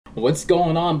What's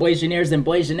going on, Blazoneers and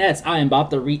Blazonettes? I am about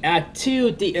to react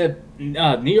to the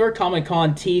New York Comic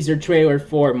Con teaser trailer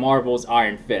for Marvel's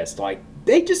Iron Fist. Like,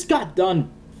 they just got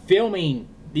done filming,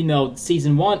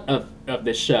 season one of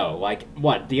the show. Like,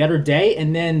 what, the other day?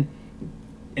 And then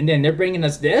they're bringing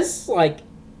us this? Like,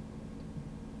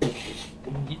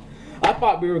 I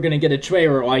thought we were going to get a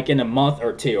trailer, like, in a month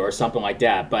or two or something like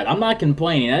that. But I'm not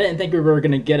complaining. I didn't think we were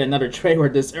going to get another trailer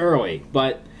this early.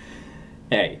 But,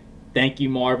 hey. Thank you,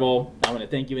 Marvel. I want to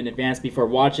thank you in advance before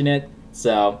watching it.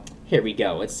 So, here we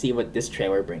go. Let's see what this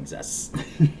trailer brings us.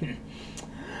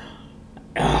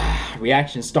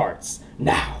 Reaction starts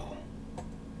now.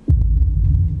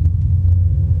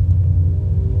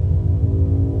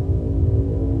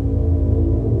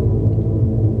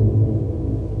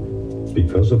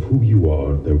 Because of who you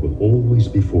are, there will always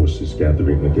be forces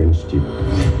gathering against you.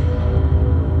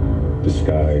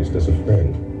 Disguised as a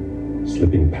friend.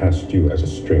 Slipping past you as a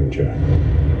stranger.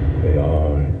 They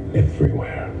are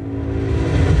everywhere.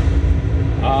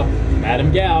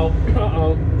 Madam Gal.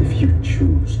 Uh-oh. If you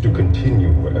choose to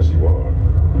continue as you are,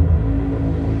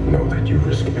 know that you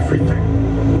risk everything.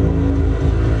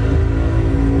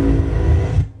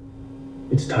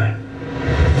 It's time.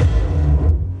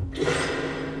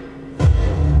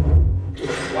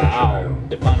 Wow.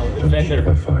 The final defender.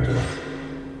 By fire,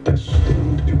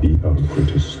 destined to be our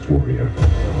greatest warrior.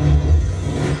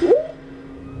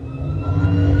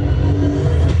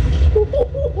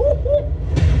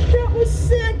 That was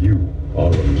sick. You are a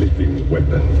living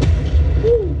weapon.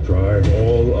 Drive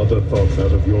all other thoughts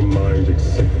out of your mind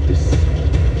except this.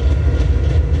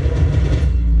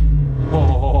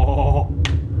 Oh.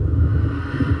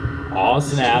 Oh,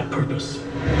 snap. Purpose.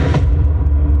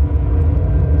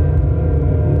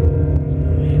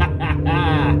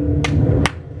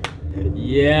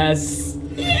 Yes.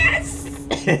 Yes.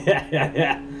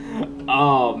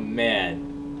 Oh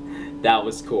man. That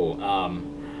was cool.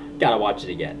 Gotta watch it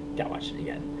again. Gotta watch it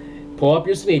again. Pull up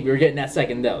your sleeve. You're getting that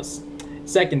second dose.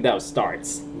 Second dose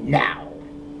starts now.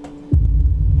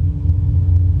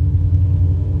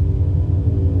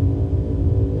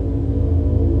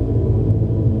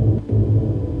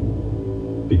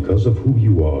 Because of who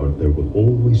you are, there will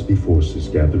always be forces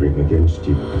gathering against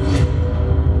you.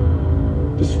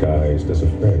 Disguised as a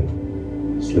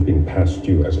friend, slipping past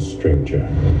you as a stranger.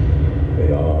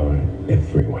 They are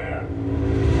everywhere.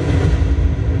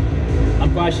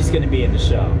 I'm glad she's gonna be in the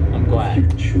show. I'm glad.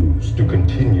 If you choose to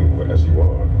continue as you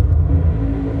are,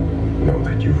 know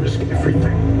that you risk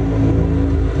everything.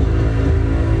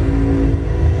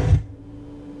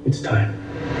 It's time.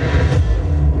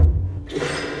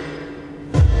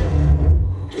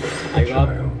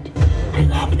 I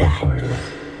love that. Fire,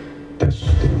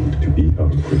 destined to be our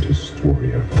greatest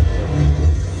warrior.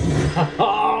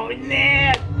 Oh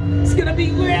man, it's gonna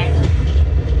be lit.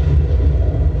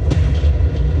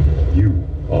 You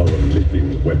are a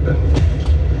living weapon.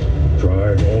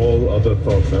 Drive all other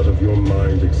thoughts out of your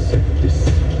mind except this.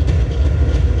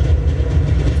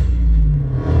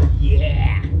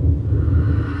 Yeah.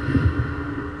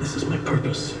 This is my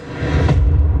purpose.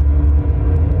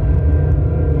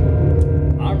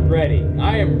 I'm ready.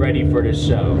 I am ready for this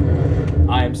show.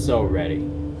 I am so ready.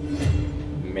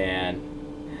 Man.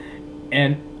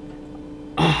 And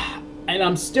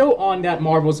I'm still on that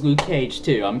Marvel's Luke Cage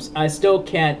too. I still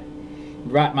can't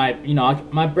wrap my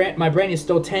my brain is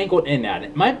still tangled in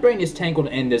that. My brain is tangled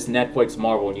in this Netflix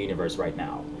Marvel universe right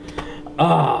now.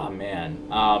 Ah man.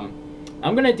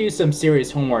 I'm gonna do some serious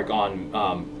homework on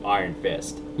Iron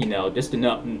Fist. Just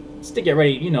to get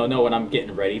ready. Know what I'm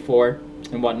getting ready for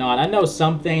and whatnot. I know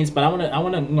some things, but I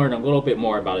wanna learn a little bit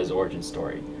more about his origin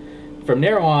story. From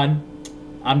there on,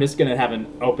 I'm just gonna have an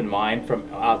open mind from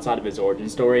outside of his origin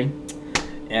story,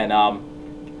 and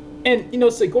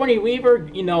Sigourney Weaver,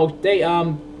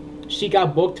 she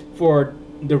got booked for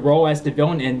the role as the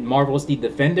villain in Marvel's The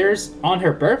Defenders on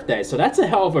her birthday, so that's a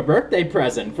hell of a birthday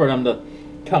present for them to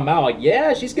come out like,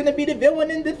 yeah, she's gonna be the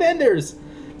villain in Defenders,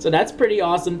 so that's pretty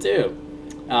awesome too.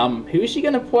 Who's she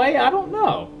gonna play? I don't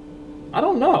know.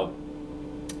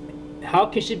 How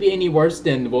could she be any worse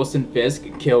than Wilson Fisk,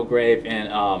 Kilgrave, and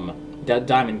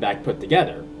Diamondback put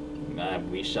together?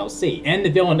 We shall see. And the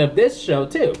villain of this show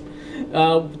too.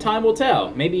 Time will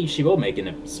tell. Maybe she will make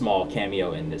a small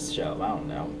cameo in this show. I don't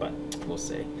know, but we'll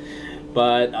see.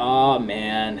 But oh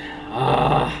man,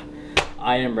 I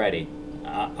am ready.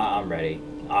 I'm ready.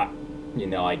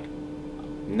 Like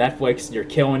Netflix, you're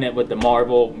killing it with the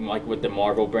Marvel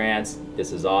brands.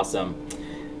 This is awesome.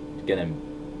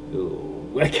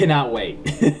 I cannot wait.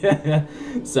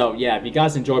 So yeah, if you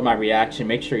guys enjoyed my reaction,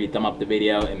 make sure you thumb up the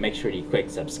video and make sure you click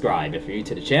subscribe if you're new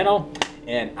to the channel.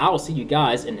 And I will see you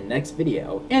guys in the next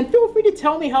video. And feel free to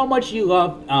tell me how much you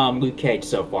love Luke Cage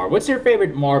so far. What's your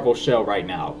favorite Marvel show right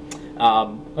now?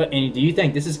 And do you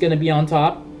think this is going to be on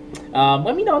top?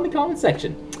 Let me know in the comment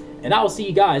section. And I will see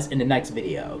you guys in the next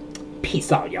video.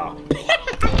 Peace out, y'all.